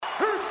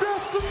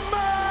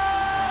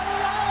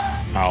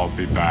I'll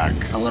be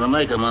back. I'm gonna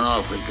make him an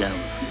offer again.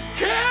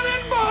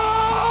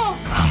 Cannonball!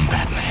 I'm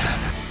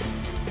Batman.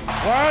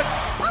 What?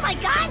 Oh my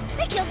God!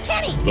 They killed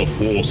Kenny! The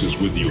Force is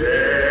with you.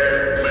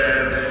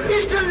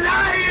 He's a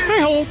lion!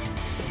 Hey-ho!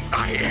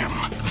 I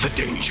am the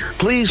danger.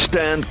 Please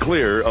stand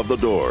clear of the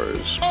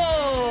doors.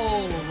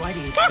 Oh, righty.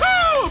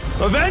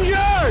 Woohoo!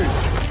 Avengers!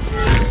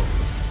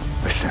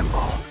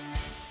 Assemble.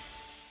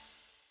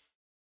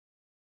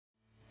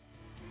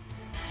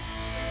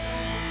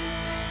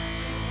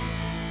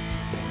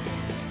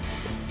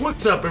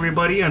 What's up,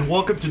 everybody, and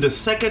welcome to the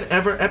second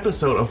ever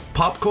episode of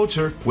Pop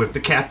Culture with the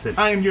Captain.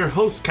 I am your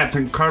host,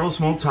 Captain Carlos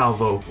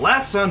Montalvo.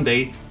 Last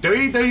Sunday,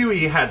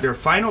 WWE had their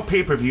final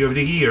pay-per-view of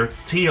the year,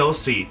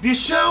 TLC. The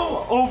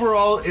show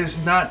overall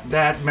is not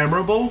that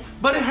memorable,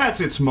 but it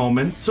has its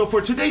moments. So for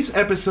today's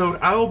episode,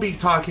 I will be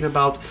talking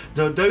about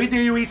the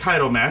WWE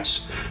title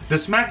match, the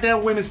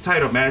Smackdown Women's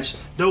title match,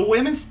 the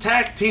Women's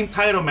Tag Team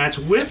title match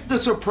with the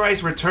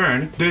surprise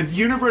return, the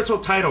Universal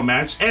title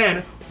match,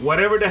 and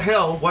whatever the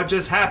hell what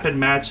just happened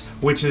match,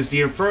 which is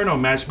the Inferno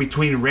match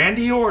between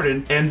Randy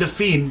Orton and The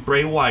Fiend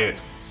Bray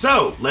Wyatt.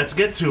 So, let's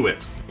get to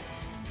it.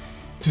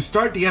 To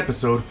start the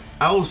episode,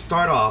 I will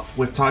start off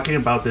with talking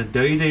about the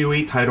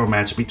WWE title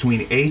match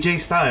between AJ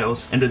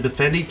Styles and the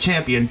defending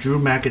champion Drew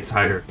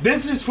McIntyre.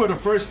 This is for the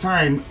first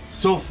time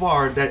so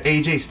far that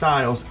AJ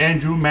Styles and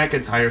Drew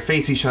McIntyre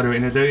face each other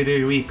in a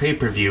WWE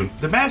pay-per-view.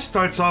 The match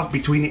starts off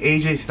between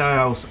AJ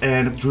Styles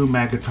and Drew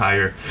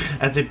McIntyre,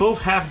 as they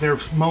both have their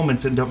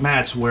moments in the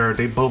match where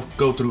they both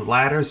go through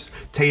ladders,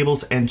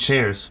 tables, and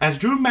chairs. As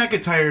Drew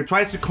McIntyre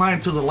tries to climb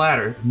to the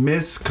ladder,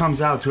 Miz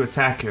comes out to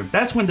attack him.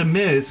 That's when the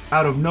Miz,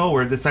 out of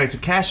nowhere, decides to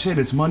cash in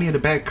his Money in the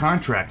Bank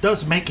contract,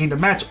 thus making the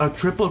match a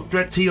triple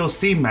threat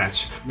TLC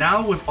match.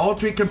 Now, with all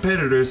three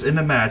competitors in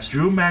the match,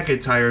 Drew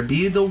McIntyre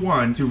being the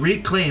one to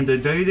reclaim the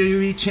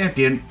WWE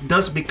champion,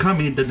 thus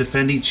becoming the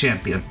defending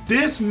champion.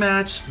 This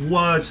match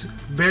was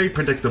very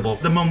predictable.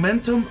 The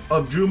momentum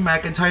of Drew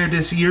McIntyre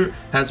this year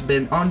has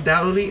been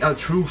undoubtedly a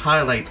true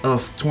highlight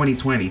of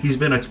 2020. He's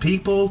been a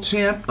people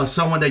champ,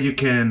 someone that you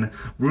can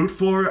root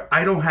for.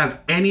 I don't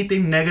have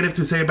anything negative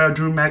to say about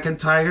Drew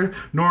McIntyre,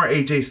 nor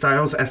AJ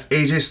Styles, as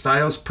AJ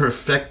Styles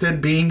perfected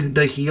being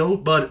the heel,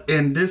 but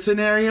in this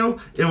scenario,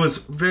 it was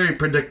very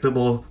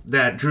predictable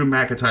that Drew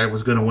McIntyre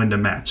was going to win the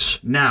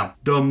match. Now,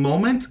 the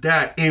moment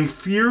that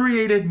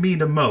infuriated me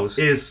the most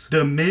is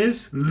The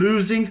Miz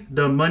losing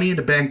the Money in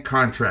the Bank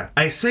contract.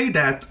 I say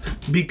that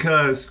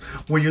because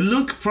when you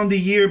look from the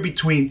year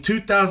between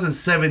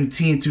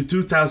 2017 to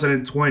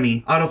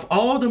 2020, out of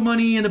all the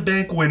Money in the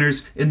Bank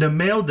winners in the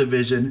male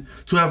division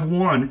to have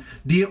won,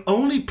 the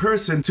only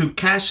person to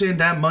cash in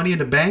that Money in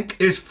the Bank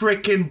is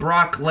freaking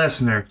Brock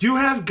Lesnar. You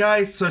have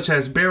guys such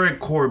as Baron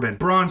Corbin,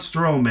 Braun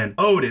Strowman,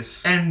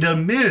 Otis, and The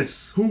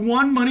Miz, who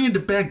won Money in the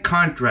Bank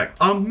contract.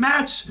 A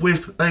match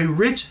with a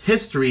rich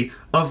history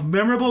of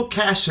memorable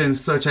cash-ins,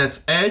 such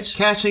as Edge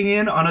cashing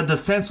in on a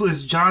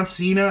defenseless John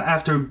Cena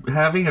after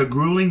having a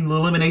grueling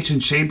Elimination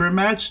Chamber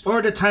match,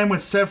 or the time when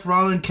Seth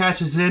Rollins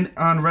cashes in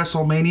on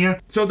WrestleMania.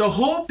 So the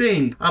whole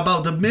thing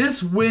about The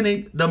Miz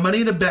winning the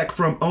Money in the Bank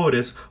from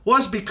Otis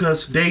was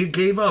because they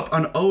gave up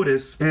on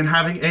Otis and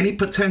having any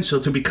potential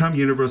to become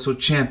Universal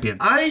Champion.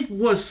 I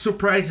was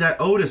surprised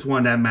that Otis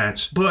won that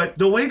match, but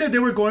the way that they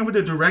were going with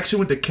the direction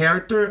with the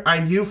character,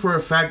 I knew for a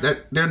fact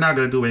that they're not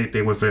going to do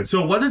anything with it.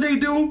 So what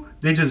do?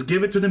 They just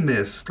give it to The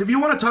Miz. If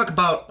you want to talk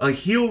about a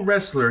heel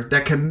wrestler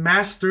that can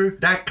master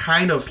that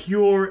kind of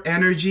pure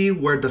energy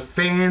where the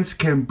fans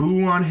can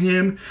boo on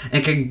him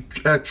and can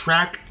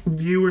attract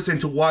viewers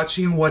into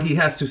watching what he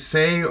has to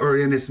say or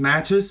in his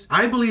matches,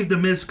 I believe The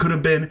Miz could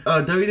have been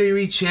a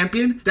WWE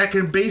champion that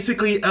can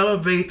basically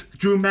elevate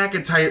Drew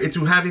McIntyre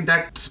into having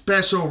that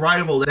special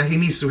rival that he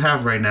needs to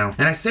have right now.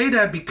 And I say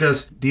that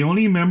because the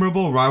only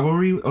memorable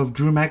rivalry of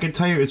Drew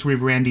McIntyre is with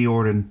Randy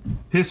Orton.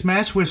 His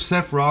match with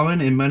Seth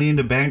Rollins in Money in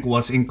the Bank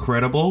was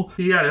incredible.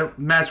 He had a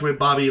match with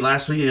Bobby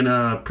Lashley in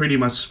a pretty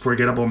much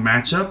forgettable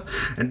matchup.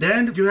 And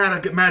then you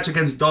had a match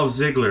against Dolph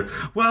Ziggler.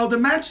 Well, the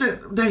match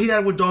that he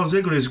had with Dolph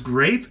Ziggler is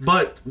great,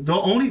 but the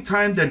only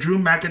time that Drew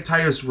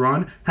McIntyre's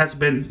run has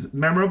been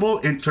memorable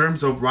in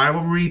terms of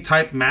rivalry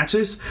type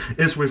matches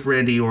is with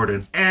Randy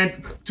Orton.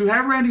 And to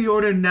have Randy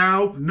Orton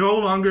now no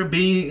longer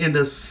being in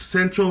the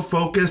central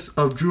focus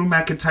of Drew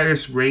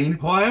McIntyre's reign,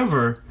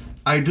 however,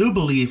 I do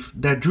believe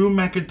that Drew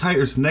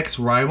McIntyre's next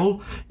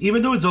rival,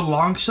 even though it's a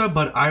long shot,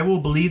 but I will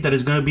believe that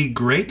it's going to be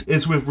great,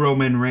 is with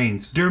Roman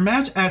Reigns. Their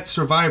match at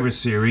Survivor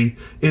Series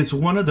is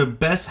one of the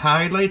best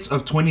highlights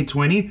of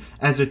 2020,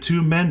 as the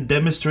two men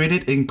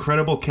demonstrated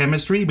incredible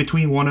chemistry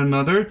between one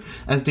another,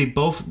 as they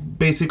both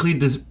basically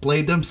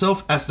displayed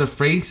themselves as the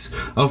face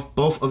of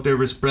both of their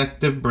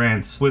respective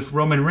brands, with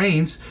Roman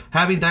Reigns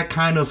having that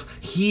kind of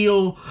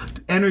heel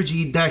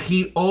energy that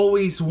he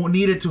always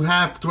needed to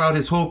have throughout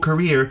his whole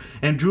career,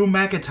 and Drew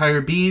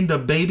McIntyre being the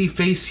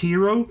babyface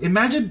hero.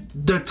 Imagine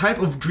the type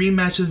of dream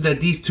matches that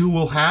these two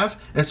will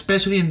have,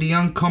 especially in the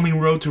oncoming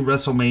road to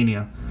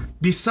WrestleMania.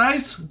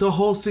 besides the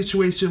whole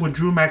situation with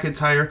Drew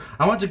McIntyre,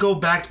 I want to go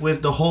back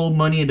with the whole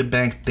Money in the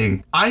Bank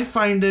thing. I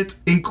find it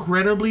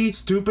incredibly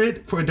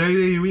stupid for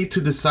WWE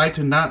to decide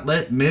to not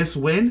let Miz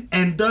win,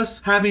 and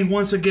thus having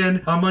once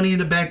again a Money in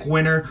the Bank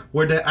winner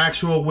where the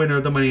actual winner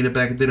of the Money in the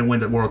Bank didn't win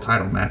the world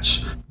title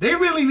match. They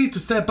really need to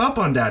step up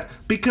on that,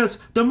 because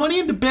the Money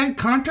in the Bank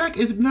contract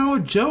is now a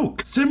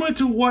joke. Similar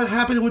to what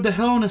happened with the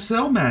Hell in a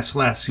Cell match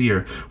last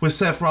year with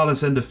Seth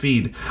Rollins and The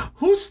Fiend.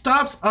 Who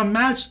stops a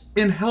match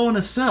in Hell in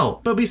a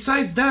Cell? But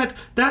besides that,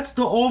 that's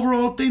the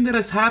overall thing that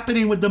is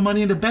happening with the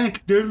Money in the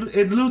Bank.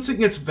 It's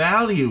losing its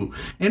value.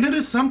 And it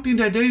is something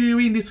that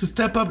WWE needs to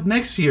step up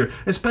next year,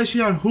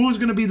 especially on who's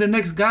going to be the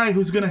next guy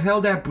who's going to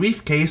hold that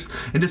briefcase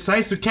and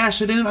decides to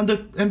cash it in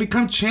and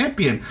become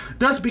champion,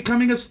 thus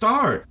becoming a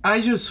star.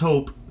 I just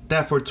hope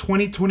that for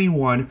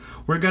 2021,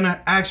 we're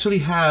gonna actually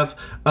have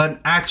an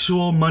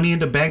actual Money in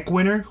the Bank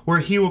winner where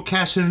he will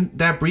cash in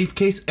that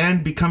briefcase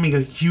and becoming a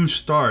huge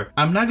star.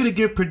 I'm not gonna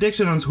give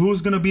predictions on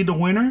who's gonna be the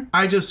winner.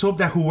 I just hope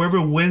that whoever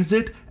wins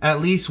it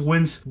at least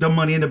wins the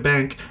Money in the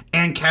Bank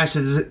and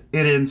cashes it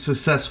in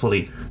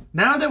successfully.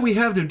 Now that we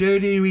have the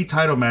WWE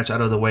title match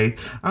out of the way,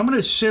 I'm going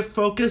to shift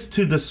focus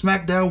to the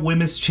Smackdown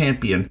Women's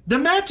Champion. The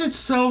match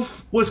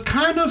itself was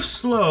kind of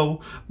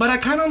slow, but I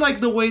kind of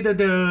like the way that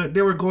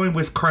they were going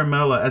with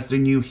Carmella as the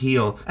new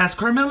heel. As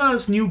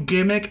Carmella's new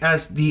gimmick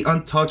as the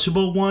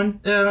untouchable one,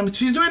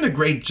 she's doing a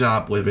great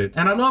job with it.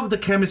 And I love the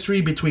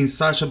chemistry between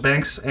Sasha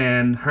Banks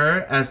and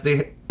her,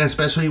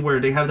 especially where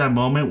they have that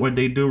moment where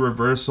they do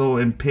reversal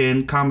and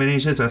pin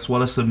combinations as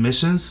well as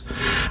submissions.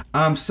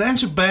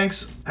 Sasha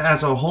Banks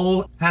as a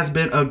whole has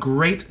been a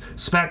great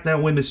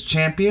SmackDown Women's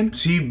Champion.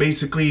 She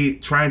basically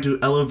trying to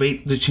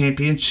elevate the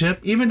championship.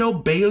 Even though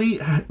Bayley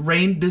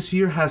reign this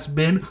year has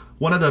been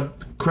one of the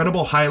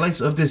credible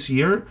highlights of this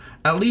year,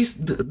 at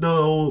least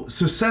the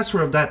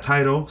successor of that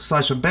title,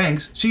 Sasha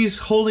Banks, she's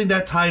holding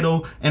that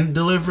title and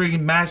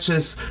delivering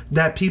matches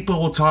that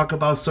people will talk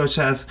about, such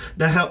as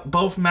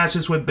both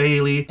matches with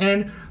Bayley.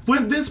 And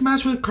with this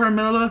match with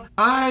Carmella,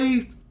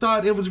 I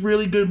thought it was a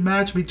really good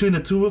match between the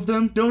two of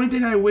them. The only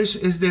thing I wish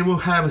is they will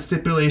have a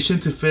stipulation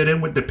to fit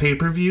in with the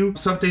pay-per-view.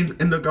 Something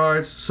in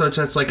regards such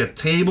as like a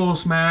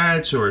tables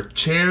match or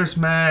chairs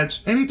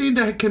match. Anything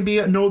that can be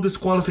a no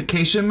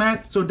disqualification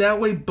match. So that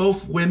way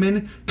both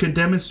women could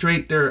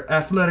demonstrate their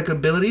athletic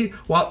ability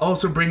while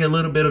also bringing a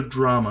little bit of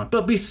drama.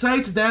 But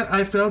besides that,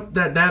 I felt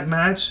that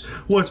match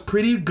was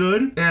pretty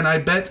good. And I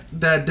bet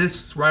that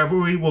this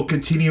rivalry will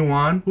continue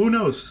on. Who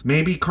knows?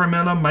 Maybe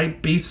Carmella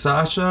might beat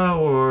Sasha,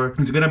 or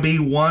it's gonna be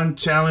one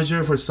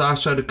challenger for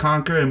Sasha to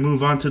conquer and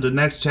move on to the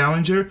next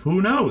challenger.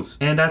 Who knows?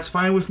 And that's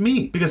fine with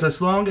me, because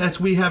as long as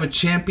we have a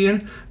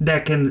champion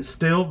that can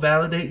still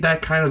validate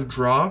that kind of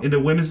draw in the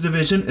women's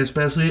division,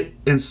 especially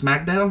in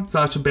SmackDown,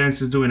 Sasha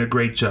Banks is doing a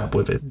great job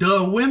with it.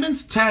 The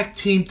women's tag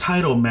team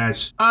title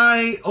match,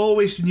 I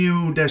always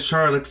knew that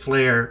Charlotte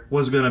Flair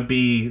was gonna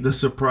be the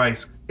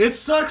surprise. It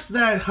sucks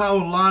that how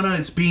Lana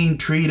is being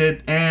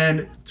treated,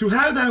 and to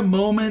have that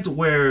moment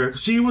where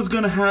she was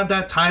going to have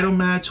that title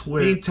match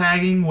with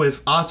tagging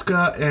with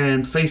Asuka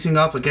and facing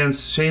off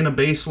against Shayna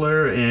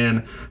Baszler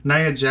and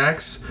Nia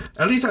Jax.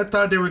 At least I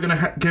thought they were going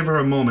to give her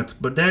a moment,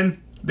 but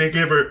then they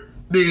give her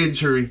the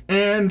injury.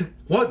 And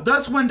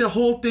that's when the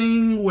whole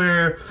thing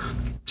where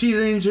she's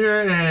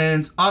injured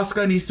and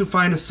Asuka needs to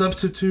find a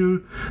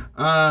substitute.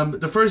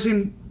 The first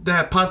thing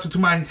that pops into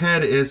my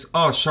head is,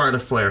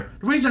 Charlotte Flair.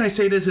 The reason I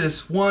say this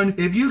is, one,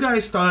 if you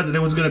guys thought that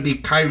it was going to be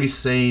Kairi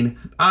Sane,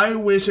 I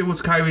wish it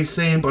was Kairi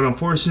Sane, but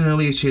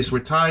unfortunately she's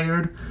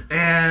retired.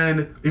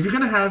 And if you're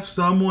going to have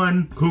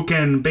someone who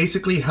can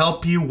basically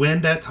help you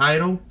win that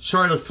title,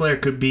 Charlotte Flair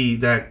could be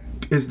that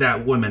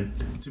woman.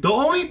 The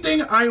only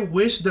thing I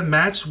wish the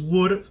match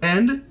would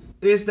end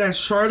is that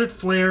Charlotte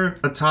Flair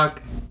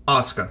attack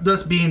Asuka,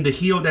 thus being the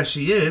heel that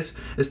she is,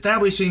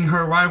 establishing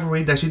her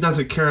rivalry that she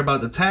doesn't care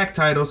about the tag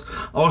titles.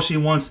 All she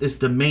wants is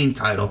the main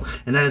title,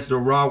 and that is the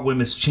Raw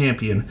Women's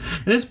Champion.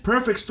 And it's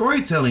perfect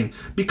storytelling,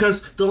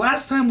 because the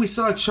last time we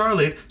saw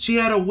Charlotte, she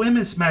had a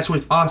women's match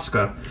with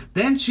Asuka.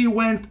 Then she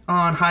went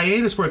on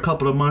hiatus for a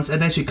couple of months,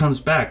 and then she comes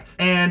back.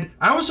 And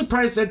I was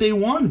surprised that they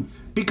won,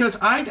 because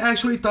I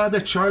actually thought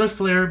that Charlotte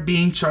Flair,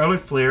 being Charlotte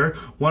Flair,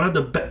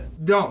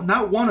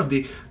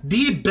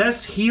 the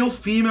best heel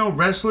female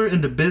wrestler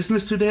in the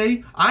business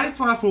today, I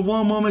thought for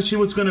one moment she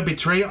was going to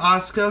betray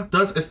Asuka,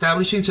 thus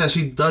establishing that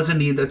she doesn't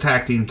need the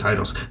tag team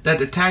titles, that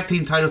the tag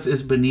team titles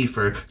is beneath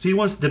her. She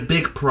wants the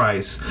big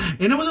prize.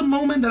 And it was a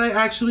moment that I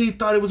actually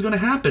thought it was going to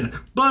happen.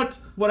 But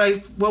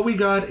what we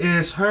got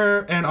is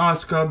her and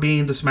Asuka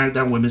being the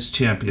SmackDown Women's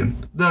Champion.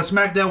 The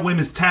SmackDown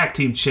Women's Tag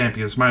Team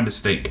Champions, my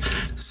mistake.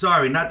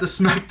 Sorry, not the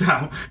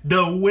SmackDown.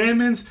 The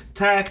Women's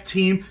Tag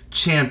Team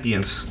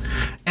Champions.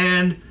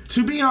 And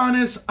to be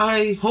honest,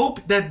 I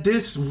hope that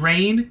this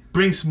reign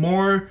brings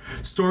more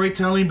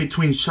storytelling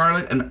between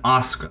Charlotte and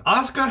Asuka.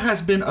 Asuka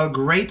has been a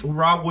great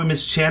Raw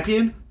Women's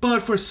Champion,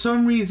 but for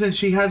some reason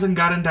she hasn't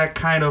gotten that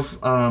kind of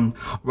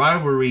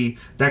rivalry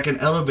that can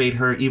elevate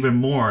her even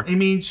more. I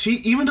mean,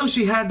 even though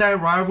she had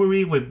that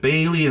rivalry with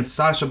Bayley and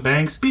Sasha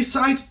Banks,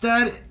 besides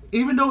that,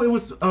 even though it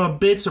was a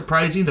bit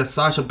surprising that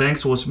Sasha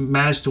Banks was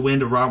managed to win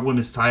the Raw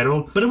Women's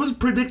title, but it was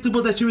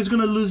predictable that she was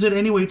going to lose it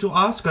anyway to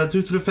Asuka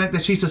due to the fact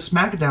that she's a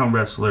Smackdown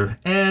wrestler.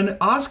 And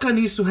Asuka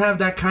needs to have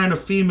that kind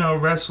of female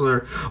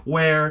wrestler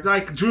where,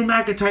 like, Drew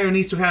McIntyre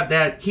needs to have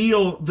that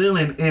heel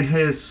villain in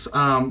his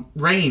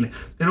reign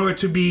in order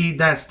to be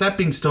that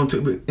stepping stone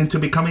into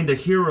becoming the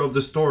hero of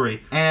the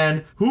story.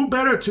 And who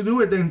better to do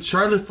it than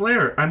Charlotte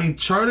Flair? I mean,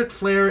 Charlotte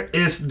Flair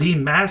is the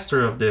master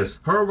of this.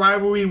 Her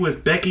rivalry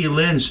with Becky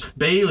Lynch,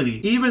 Bayley,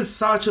 even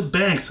Sasha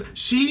Banks,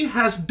 she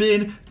has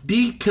been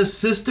the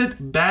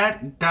consistent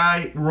bad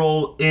guy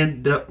role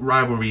in the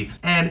rivalry.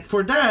 And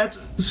for that,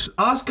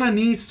 Asuka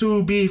needs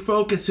to be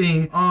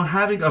focusing on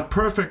having a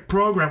perfect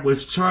program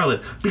with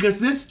Charlotte,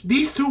 because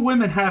these two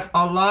women have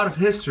a lot of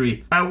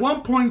history. At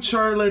one point,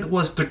 Charlotte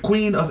was the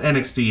queen of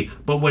NXT,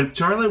 but when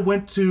Charlotte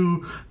went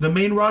to the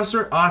main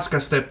roster,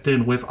 Asuka stepped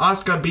in, with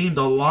Asuka being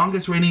the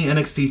longest reigning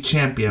NXT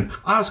champion.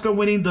 Asuka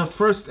winning the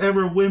first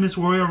ever Women's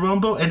Royal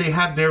Rumble, and they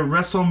have their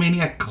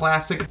WrestleMania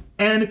Classic.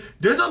 And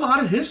there's a lot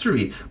of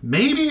history.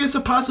 Maybe it's a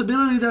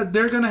possibility that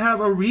they're going to have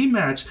a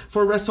rematch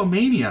for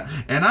WrestleMania.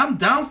 And I'm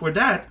down for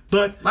that.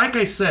 But like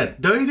I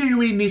said,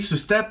 WWE needs to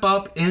step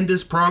up in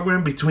this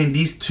program between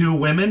these two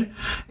women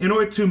in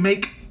order to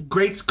make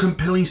great,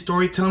 compelling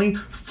storytelling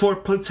for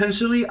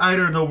potentially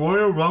either the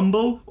Royal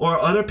Rumble or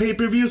other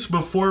pay-per-views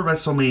before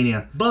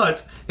WrestleMania.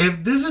 But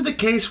if this is the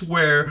case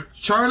where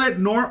Charlotte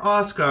nor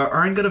Asuka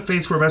aren't going to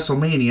face for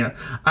WrestleMania,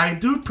 I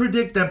do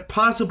predict that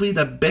possibly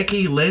that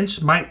Becky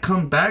Lynch might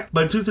come back,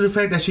 but due to the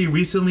fact that she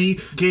recently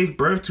gave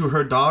birth to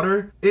her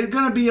daughter, it's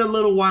going to be a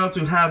little while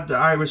to have the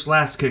Irish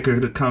Lass Kicker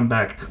to come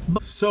back.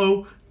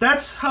 So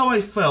that's how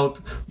I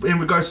felt in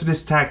regards to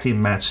this tag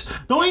team match.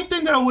 The only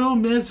thing that I will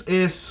miss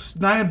is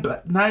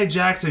Nia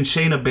Jax and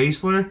Shayna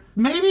Baszler.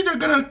 Maybe they're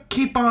going to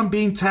keep on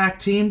being tag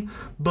team,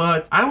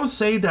 but I would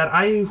say that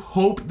I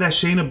hope that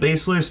Shayna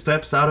Baszler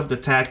steps out of the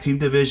tag team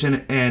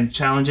division and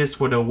challenges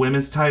for the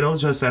women's title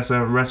just as a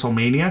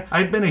WrestleMania.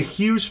 I've been a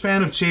huge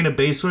fan of Shayna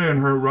Baszler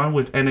and her run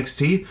with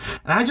NXT,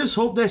 and I just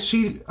hope that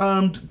she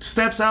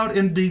steps out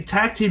in the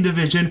tag team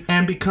division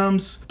and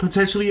becomes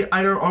potentially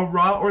either a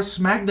Raw or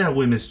SmackDown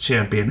women's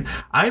champion.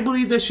 I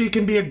believe that she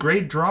can be a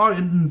great draw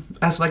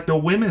as like the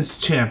women's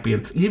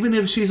champion, even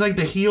if she's like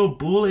the heel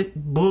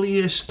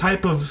bullyish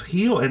type of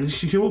heel, and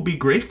she will be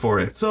great for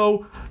it.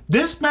 So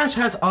this match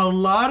has a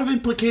lot of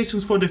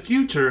implications for the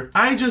future.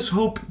 I just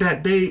hope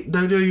that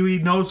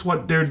WWE knows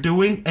what they're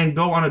doing and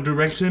go on a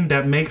direction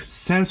that makes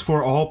sense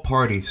for all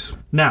parties.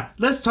 Now,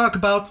 let's talk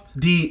about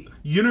the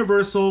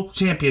Universal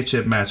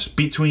Championship match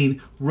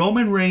between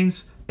Roman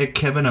Reigns and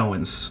Kevin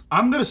Owens.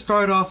 I'm going to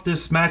start off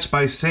this match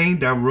by saying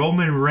that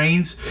Roman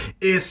Reigns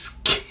is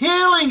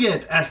killing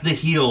it as the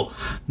heel.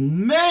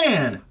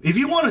 Man, if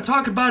you want to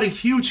talk about a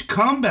huge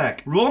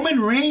comeback, Roman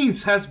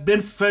Reigns has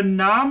been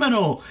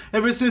phenomenal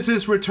ever since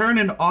his return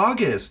in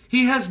August.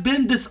 He has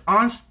been this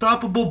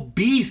unstoppable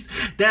beast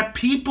that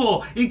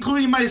people,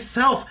 including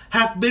myself,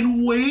 have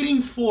been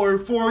waiting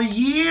for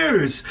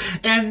years.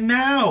 And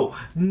now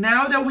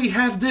that we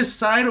have this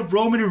side of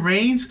Roman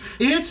Reigns,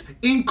 it's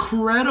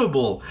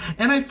incredible.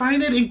 And I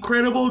find it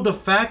incredible the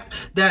fact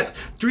that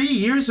 3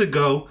 years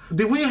ago,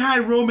 we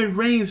had Roman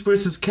Reigns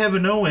versus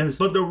Kevin Owens,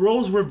 but the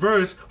roles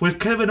reversed, with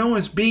Kevin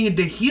Owens being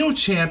the heel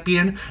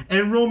champion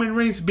and Roman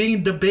Reigns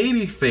being the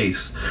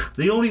babyface.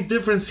 The only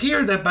difference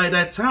here that by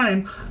that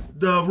time,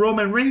 the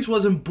Roman Reigns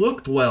wasn't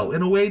booked well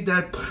in a way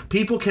that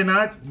people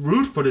cannot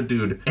root for the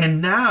dude.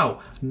 And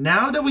now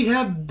that we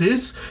have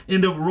this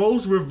in the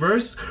roles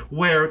reversed,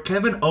 where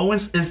Kevin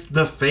Owens is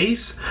the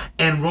face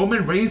and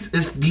Roman Reigns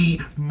is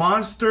the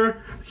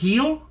monster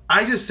heel,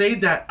 I just say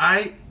that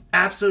I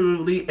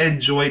absolutely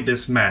enjoyed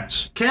this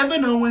match.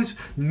 Kevin Owens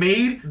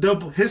made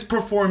his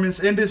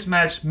performance in this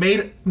match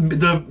made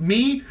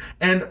me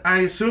and I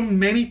assume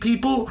many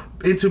people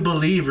into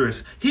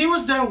believers. He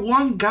was that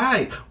one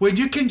guy where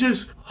you can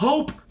just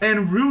hope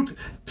and root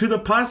to the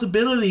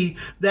possibility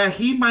that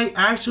he might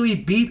actually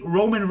beat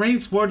Roman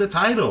Reigns for the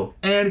title.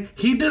 And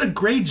he did a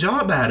great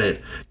job at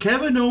it.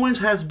 Kevin Owens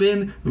has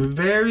been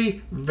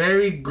very,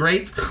 very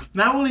great,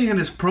 not only in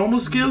his promo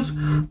skills,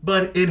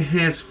 but in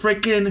his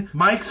freaking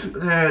mics,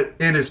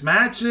 in his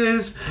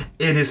matches,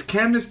 in his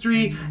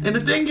chemistry. And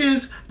the thing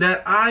is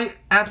that I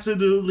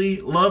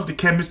absolutely love the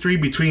chemistry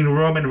between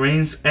Roman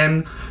Reigns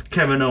and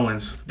Kevin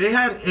Owens. They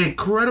had an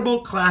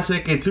incredible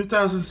classic in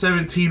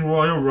 2017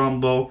 Royal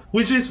Rumble,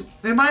 which is,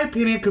 in my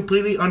opinion,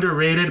 completely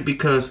underrated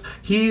because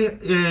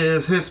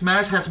his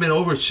match has been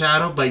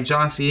overshadowed by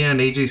John Cena and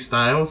AJ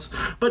Styles.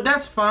 But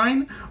that's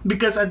fine,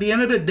 because at the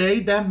end of the day,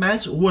 that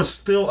match was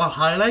still a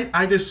highlight.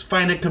 I just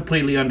find it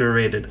completely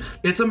underrated.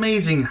 It's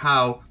amazing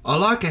how a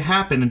lot can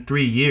happen in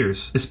 3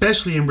 years,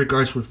 especially in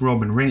regards with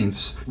Roman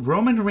Reigns.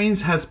 Roman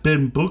Reigns has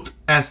been booked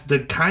as the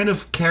kind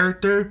of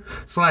character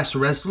 /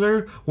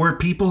 wrestler where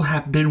people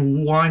have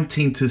been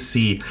wanting to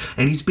see,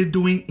 and he's been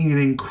doing an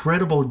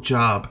incredible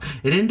job.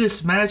 And in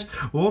this match,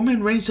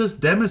 Roman Reigns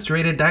just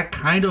demonstrated that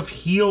kind of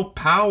heel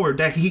power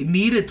that he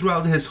needed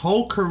throughout his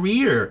whole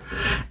career.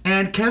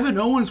 And Kevin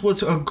Owens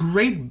was a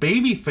great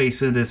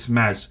babyface in this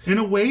match, in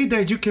a way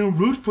that you can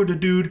root for the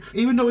dude,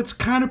 even though it's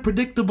kind of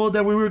predictable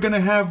that we were going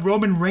to have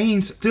Roman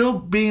Reigns still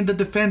being the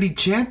defending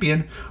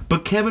champion.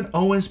 But Kevin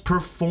Owens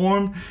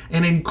performed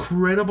an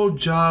incredible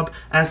job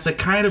as the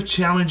kind of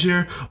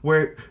challenger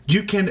where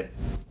you can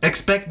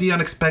expect the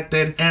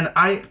unexpected. And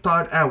I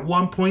thought at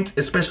one point,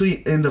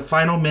 especially in the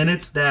final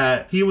minutes,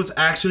 that he was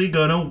actually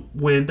gonna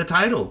win the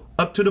title,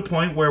 up to the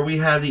point where we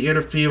had the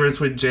interference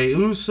with Jey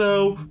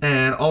Uso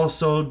and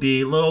also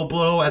the low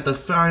blow at the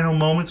final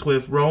moments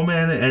with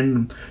Roman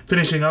and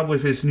finishing up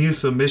with his new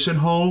submission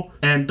hold,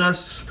 and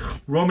thus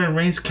Roman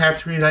Reigns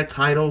capturing that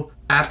title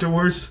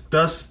afterwards,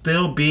 thus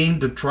still being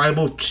the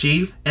tribal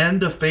chief and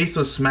the face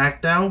of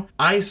Smackdown.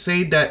 I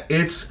say that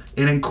it's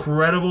an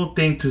incredible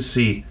thing to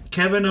see.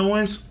 Kevin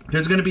Owens,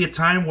 there's going to be a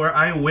time where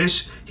I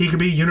wish he could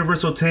be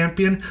Universal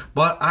Champion,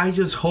 but I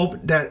just hope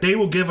that they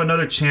will give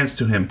another chance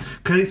to him,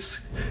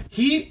 because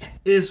he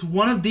is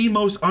one of the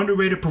most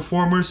underrated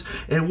performers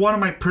and one of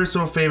my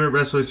personal favorite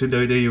wrestlers in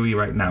WWE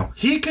right now.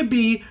 He could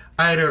be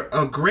either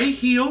a great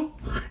heel,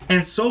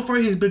 and so far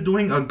he's been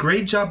doing a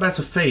great job as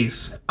a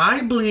face.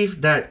 I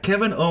believe that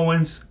Kevin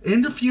Owens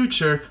in the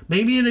future,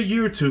 maybe in a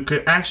year or two,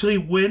 could actually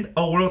win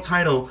a world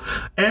title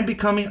and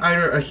becoming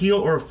either a heel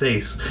or a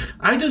face.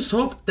 I just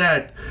hope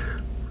that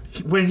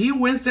when he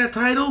wins that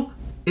title,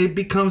 it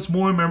becomes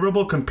more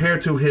memorable compared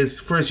to his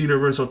first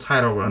Universal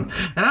title run.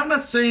 And I'm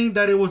not saying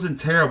that it wasn't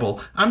terrible.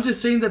 I'm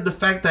just saying that the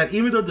fact that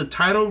even though the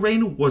title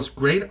reign was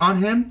great on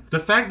him, the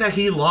fact that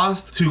he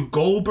lost to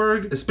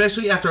Goldberg,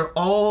 especially after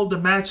all the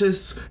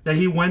matches that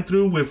he went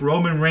through with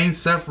Roman Reigns,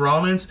 Seth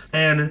Rollins,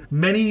 and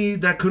many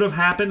that could have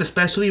happened,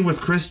 especially with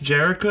Chris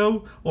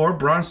Jericho or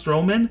Braun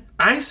Strowman,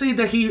 I say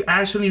that he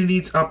actually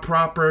needs a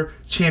proper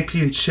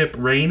championship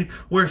reign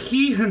where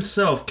he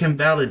himself can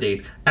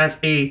validate as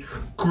a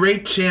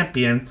great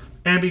champion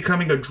and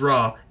becoming a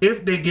draw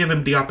if they give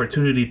him the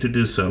opportunity to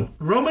do so.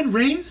 Roman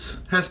Reigns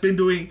has been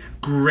doing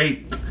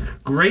great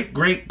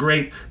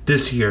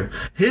this year.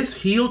 His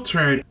heel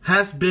turn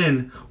has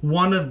been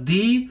one of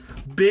the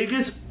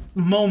biggest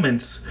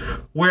moments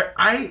where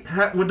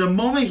when the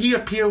moment he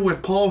appeared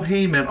with Paul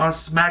Heyman on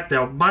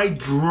SmackDown,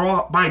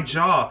 my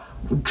jaw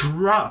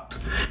dropped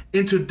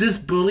into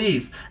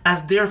disbelief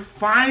as they're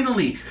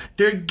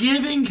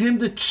giving him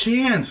the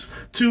chance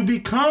to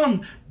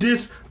become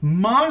this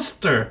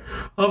monster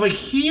of a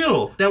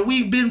heel that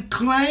we've been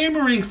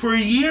clamoring for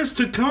years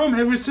to come,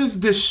 ever since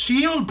the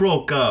Shield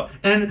broke up.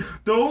 And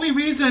the only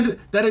reason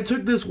that it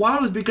took this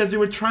while is because they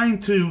were trying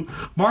to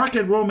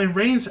market Roman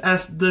Reigns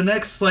as the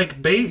next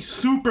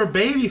super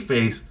baby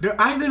face.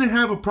 I didn't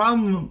have a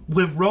problem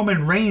with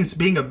Roman Reigns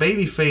being a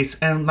baby face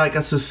and like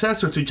a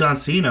successor to John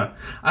Cena.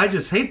 I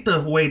just hate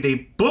the way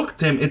they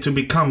booked him into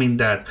becoming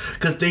that,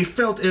 because they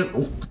felt it.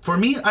 For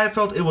me, I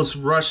felt it was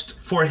rushed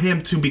for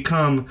him to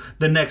become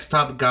the next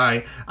top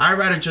guy. I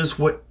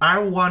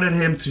wanted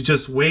him to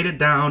just wait it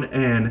down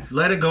and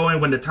let it go,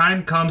 and when the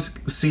time comes,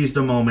 seize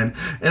the moment.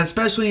 And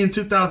especially in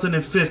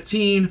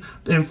 2015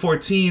 and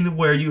 14,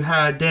 where you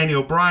had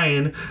Daniel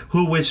Bryan,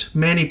 which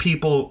many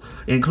people,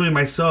 including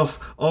myself,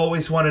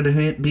 always wanted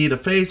to be the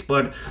face,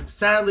 but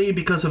sadly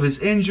because of his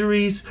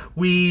injuries,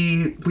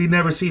 we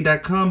never see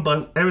that come.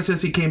 But ever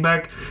since he came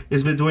back,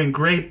 he's been doing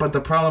great. But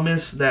the problem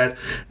is that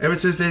ever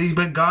since he's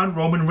been gone,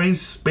 Roman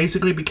Reigns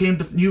basically became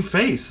the new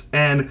face.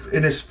 And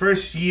in his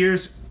first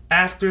years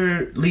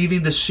after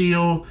leaving the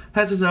Shield,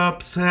 has its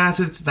ups,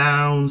 has its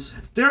downs.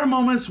 There are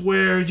moments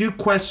where you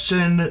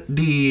question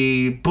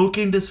the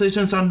booking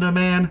decisions on the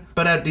man,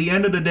 but at the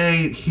end of the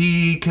day,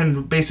 he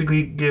can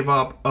basically give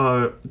out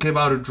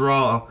a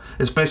draw,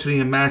 especially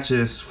in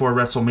matches for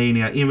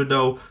WrestleMania. Even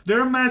though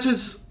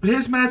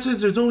his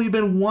matches, there's only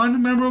been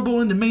one memorable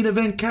in the main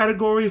event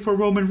category for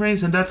Roman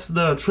Reigns, and that's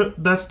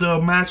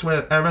the match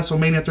at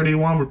WrestleMania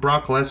 31 with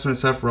Brock Lesnar and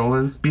Seth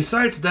Rollins.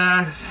 Besides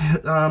that,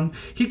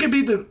 he could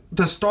be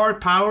the star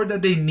power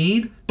that they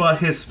need, but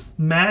his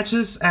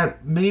matches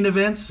at main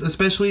events,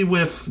 especially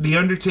with The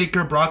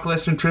Undertaker, Brock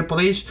Lesnar, and Triple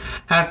H,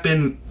 have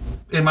been,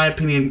 in my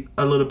opinion,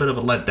 a little bit of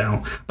a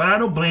letdown. But I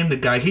don't blame the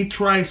guy. He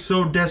tries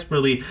so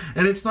desperately,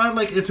 and it's not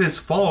like it's his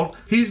fault.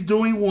 He's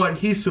doing what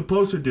he's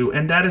supposed to do,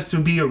 and that is to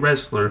be a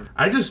wrestler.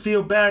 I just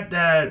feel bad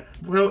that,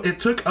 it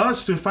took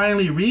us to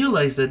finally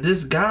realize that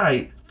this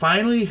guy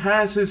finally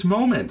has his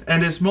moment,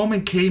 and his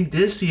moment came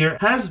this year,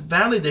 has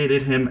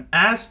validated him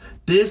as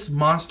this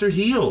monster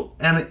heel,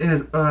 and it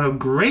is a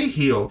great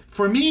heel.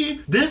 For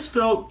me, this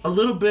felt a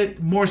little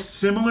bit more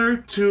similar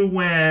to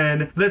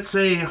when, let's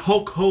say,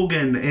 Hulk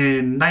Hogan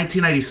in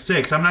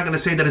 1996. I'm not going to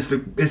say that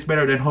it's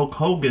better than Hulk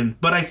Hogan,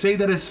 but I say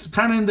that it's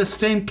kind of in the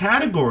same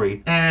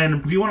category.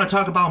 And if you want to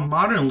talk about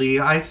modernly,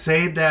 I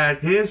say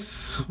that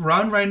his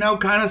run right now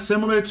kind of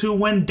similar to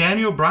when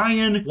Daniel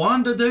Bryan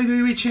won the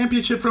WWE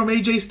Championship from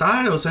AJ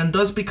Styles and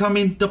thus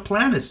becoming the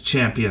Planet's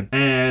champion.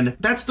 And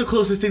that's the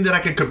closest thing that I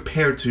can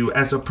compare to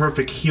as a perfect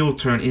perfect heel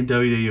turn in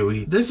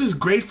WWE. This is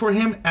great for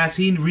him as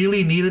he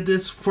really needed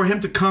this for him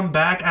to come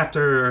back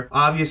after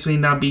obviously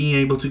not being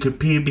able to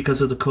compete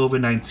because of the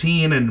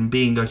COVID-19 and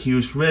being a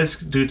huge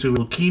risk due to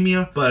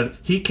leukemia. But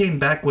he came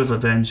back with a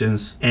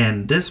vengeance,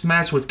 and this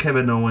match with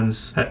Kevin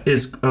Owens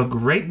is a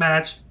great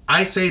match.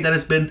 I say that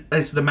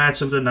it's the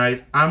match of the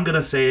night. I'm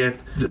gonna say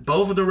it.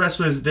 Both of the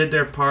wrestlers did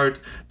their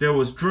part. There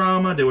was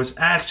drama, there was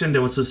action,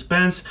 there was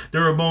suspense.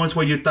 There were moments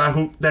where you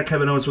thought that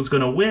Kevin Owens was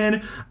gonna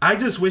win. I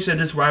just wish that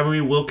this rivalry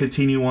will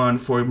continue on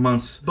for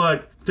months.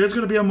 But there's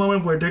going to be a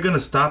moment where they're going to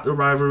stop the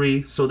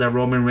rivalry so that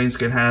Roman Reigns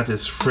can have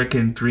his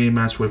freaking dream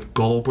match with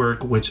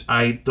Goldberg, which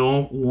I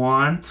don't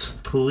want.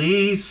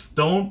 Please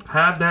don't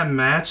have that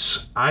match.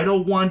 I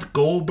don't want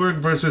Goldberg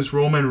versus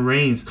Roman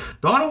Reigns.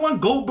 I don't want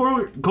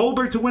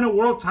Goldberg to win a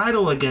world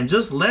title again.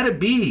 Just let it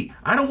be.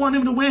 I don't want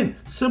him to win.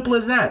 Simple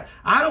as that.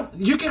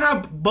 You can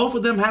have both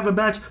of them have a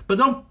match, but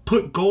don't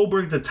put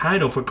Goldberg the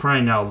title, for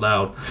crying out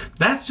loud.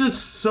 That's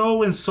just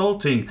so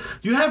insulting.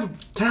 You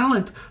have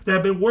talent that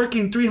have been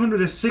working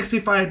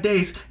 365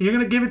 days, and you're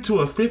going to give it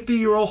to a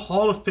 50-year-old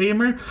Hall of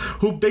Famer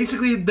who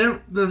basically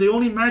the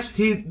only match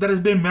that has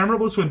been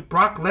memorable is with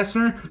Brock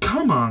Lesnar.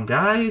 Come on,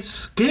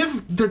 guys.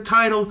 Give the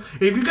title.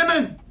 If you're going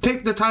to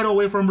take the title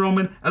away from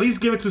Roman, at least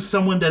give it to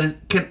someone that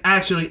can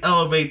actually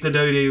elevate the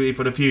WWE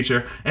for the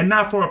future and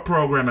not for a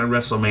program at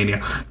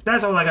WrestleMania.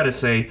 That's all I gotta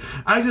say.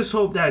 I just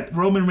hope that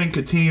Roman Reigns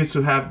continues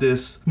to have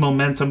this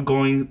momentum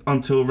going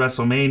until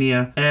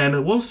WrestleMania,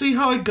 and we'll see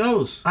how it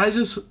goes.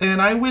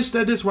 I wish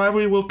that this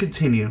rivalry will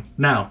continue.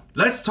 Now,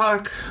 let's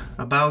talk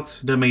about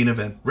the main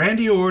event.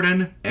 Randy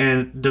Orton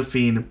and The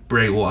Fiend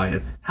Bray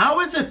Wyatt. How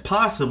is it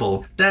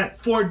possible that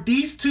for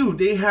these two,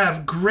 they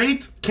have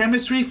great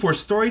chemistry for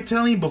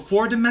storytelling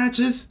before the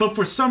matches, but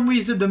for some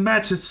reason the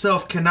match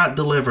itself cannot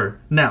deliver?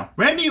 Now,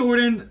 Randy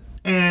Orton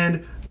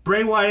and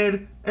Bray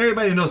Wyatt,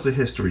 everybody knows the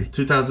history.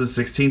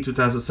 2016,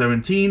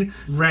 2017,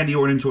 Randy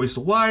Orton joins the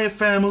Wyatt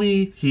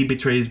family. He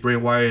betrays Bray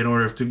Wyatt in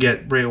order to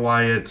get Bray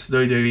Wyatt's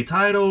WWE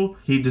title.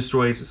 He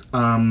destroys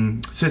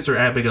Sister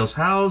Abigail's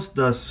house,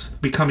 thus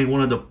becoming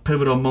one of the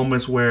pivotal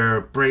moments where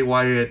Bray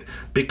Wyatt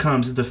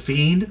becomes The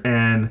Fiend.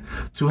 And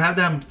to have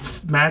that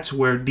match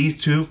where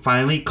these two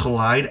finally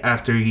collide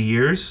after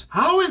years,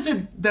 how is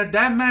it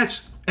that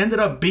match ended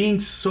up being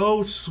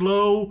so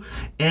slow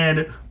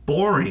and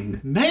boring?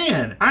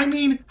 Man, I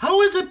mean,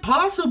 how is it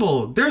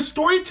possible? Their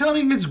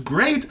storytelling is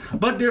great,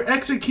 but their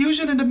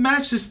execution in the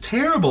match is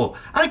terrible.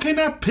 I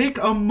cannot pick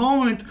a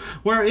moment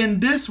where in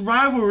this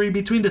rivalry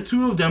between the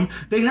two of them,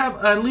 they have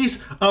at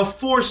least a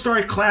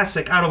 4-star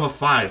classic out of a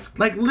 5.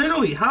 Like,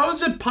 literally, how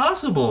is it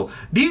possible?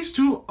 These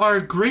two are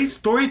great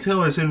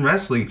storytellers in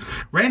wrestling.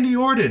 Randy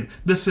Orton,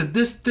 the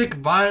sadistic,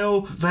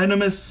 vile,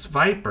 venomous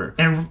viper,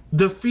 and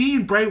The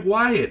Fiend Bray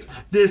Wyatt,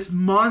 this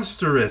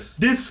monstrous,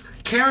 this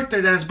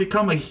character that has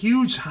become a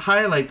huge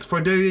highlight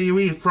for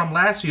WWE from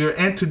last year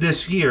and to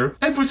this year,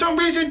 and for some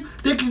reason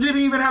they didn't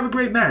even have a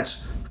great match.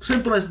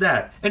 Simple as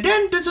that. And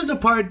then this is the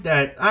part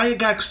that I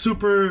got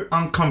super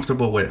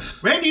uncomfortable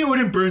with. Randy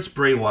Orton burns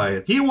Bray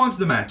Wyatt. He wants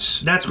the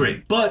match. That's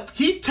great. But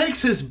he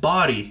takes his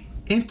body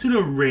into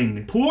the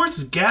ring,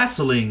 pours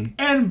gasoline,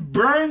 and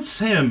burns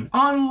him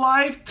on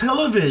live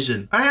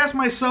television. I asked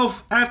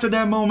myself after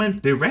that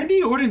moment, did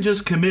Randy Orton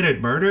just committed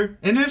murder?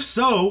 And if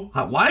so,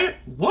 why?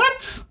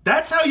 What?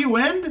 That's how you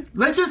end?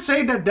 Let's just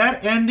say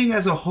that ending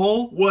as a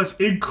whole was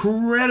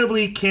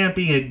incredibly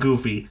campy and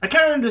goofy. I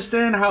can't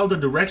understand how the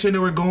direction they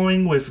were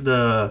going with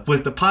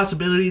the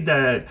possibility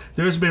that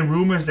there's been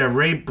rumors that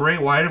Bray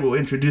Wyatt will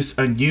introduce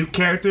a new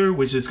character,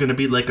 which is going to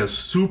be like a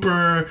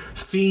super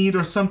fiend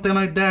or something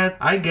like that.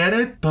 I get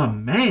it. But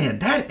man,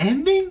 that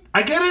ending?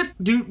 I get it.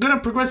 You're gonna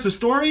progress the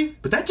story,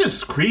 but that's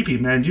just creepy,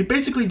 man. You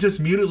basically just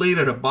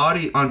mutilated a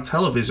body on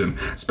television,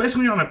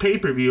 especially on a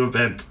pay-per-view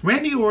event.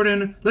 Randy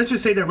Orton, let's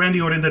just say that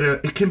Randy Orton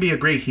it can be a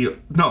great heel.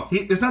 No,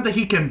 it's not that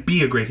he can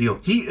be a great heel.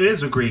 He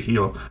is a great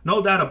heel.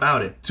 No doubt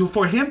about it. So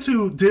for him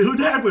to do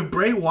that with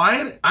Bray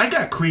Wyatt, I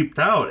got creeped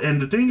out. And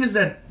the thing is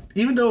that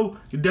even though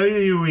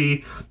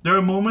WWE, there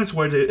are moments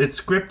where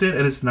it's scripted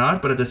and it's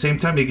not, but at the same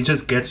time, it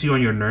just gets you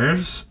on your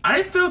nerves.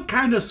 I feel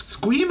kind of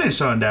squeamish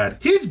on that.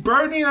 He's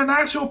burning an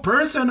actual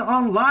person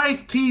on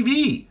live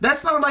TV.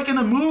 That's not like in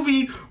a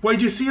movie where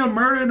you see a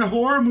murder in a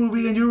horror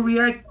movie and you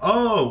react,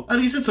 oh, at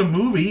least it's a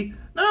movie.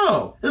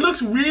 No, it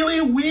looks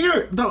really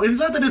weird. No, it's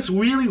not that it's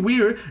really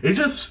weird. It's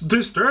just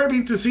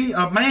disturbing to see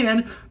a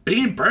man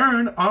being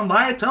burned on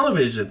live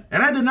television.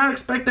 And I did not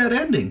expect that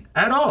ending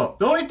at all.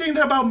 The only thing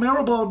about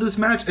memorable of this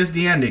match is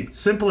the ending.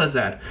 Simple as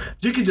that.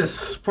 You can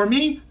just, for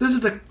me, this is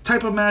the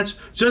type of match,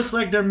 just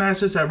like their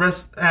matches at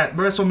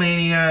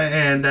WrestleMania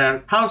and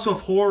that House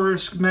of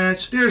Horrors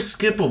match, they're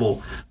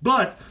skippable.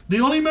 But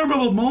the only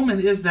memorable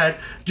moment is that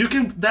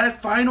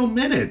that final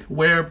minute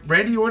where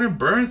Randy Orton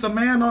burns a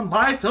man on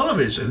live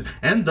television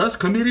and thus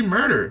committing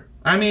murder.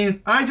 I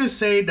mean, I just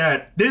say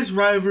that this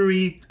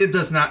rivalry, it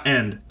does not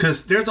end,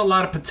 because there's a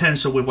lot of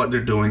potential with what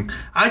they're doing.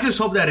 I just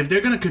hope that if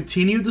they're going to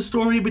continue the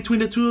story between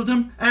the two of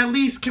them, at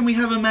least can we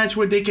have a match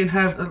where they can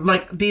have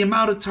like the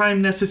amount of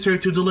time necessary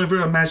to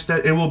deliver a match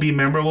that it will be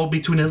memorable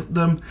between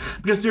them,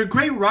 because they're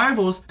great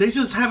rivals. They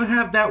just haven't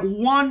had that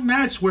one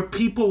match where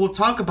people will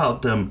talk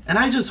about them, and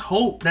I just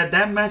hope that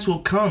that match will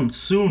come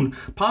soon,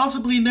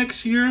 possibly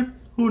next year.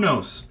 Who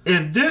knows?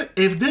 If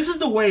this is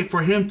the way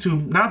for him to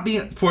not be,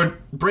 for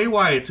Bray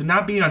Wyatt to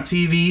not be on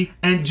TV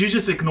and you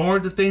just ignore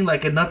the thing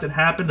like nothing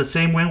happened, the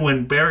same way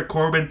when Baron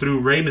Corbin threw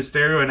Rey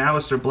Mysterio and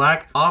Aleister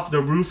Black off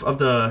the roof of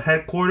the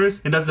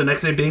headquarters, and does the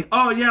next day being,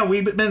 oh yeah,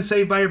 we've been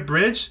saved by a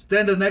bridge.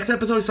 Then the next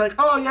episode is like,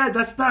 oh yeah,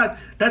 that's not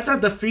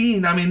the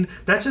Fiend. I mean,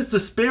 that's just the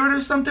Spirit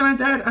or something like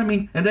that. I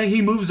mean, and then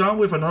he moves on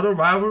with another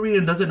rivalry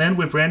and doesn't end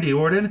with Randy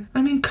Orton.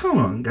 I mean, come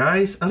on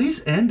guys, at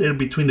least end it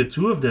between the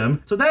two of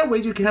them, so that way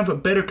you can have a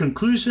better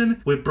conclusion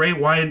with Bray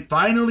Wyatt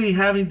finally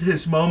having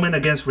his moment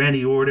against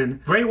Randy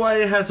Orton. Bray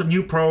Wyatt has a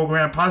new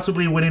program,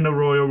 possibly winning the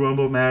Royal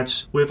Rumble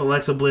match, with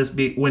Alexa Bliss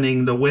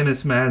winning the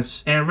women's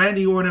match, and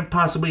Randy Orton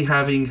possibly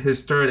having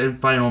his third and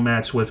final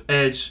match with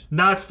Edge,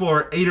 not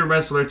for either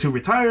wrestler to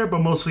retire,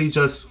 but mostly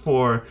just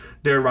for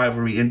their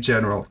rivalry in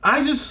general.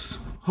 I just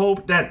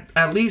hope that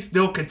at least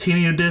they'll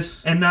continue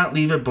this and not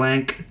leave it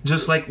blank,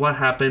 just like what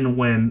happened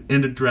when in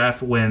the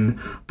draft when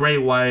Bray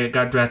Wyatt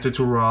got drafted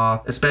to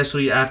Raw,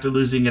 especially after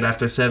losing it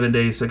after 7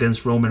 days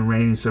against Roman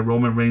Reigns, and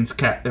Roman Reigns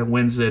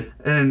wins it.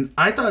 And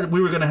I thought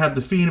we were going to have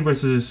The Fiend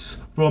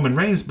versus Roman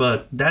Reigns,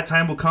 but that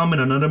time will come in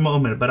another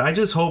moment. But I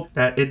just hope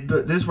that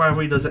this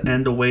rivalry doesn't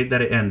end the way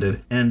that it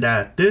ended, and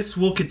that this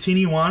will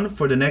continue on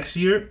for the next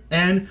year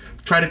and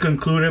try to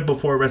conclude it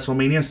before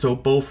WrestleMania, so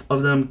both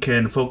of them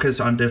can focus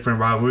on different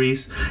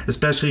rivalries,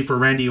 especially for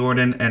Randy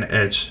Orton and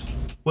Edge.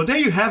 Well, there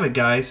you have it,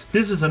 guys.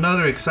 This is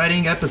another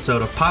exciting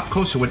episode of Pop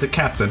Culture with the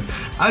Captain.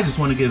 I just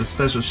want to give a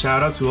special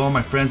shout out to all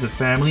my friends and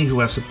family who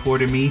have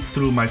supported me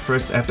through my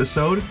first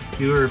episode.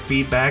 Your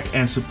feedback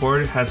and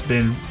support has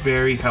been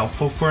very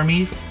helpful for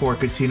me for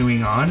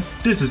continuing on.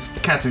 This is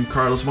Captain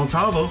Carlos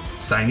Montalvo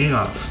signing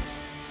off.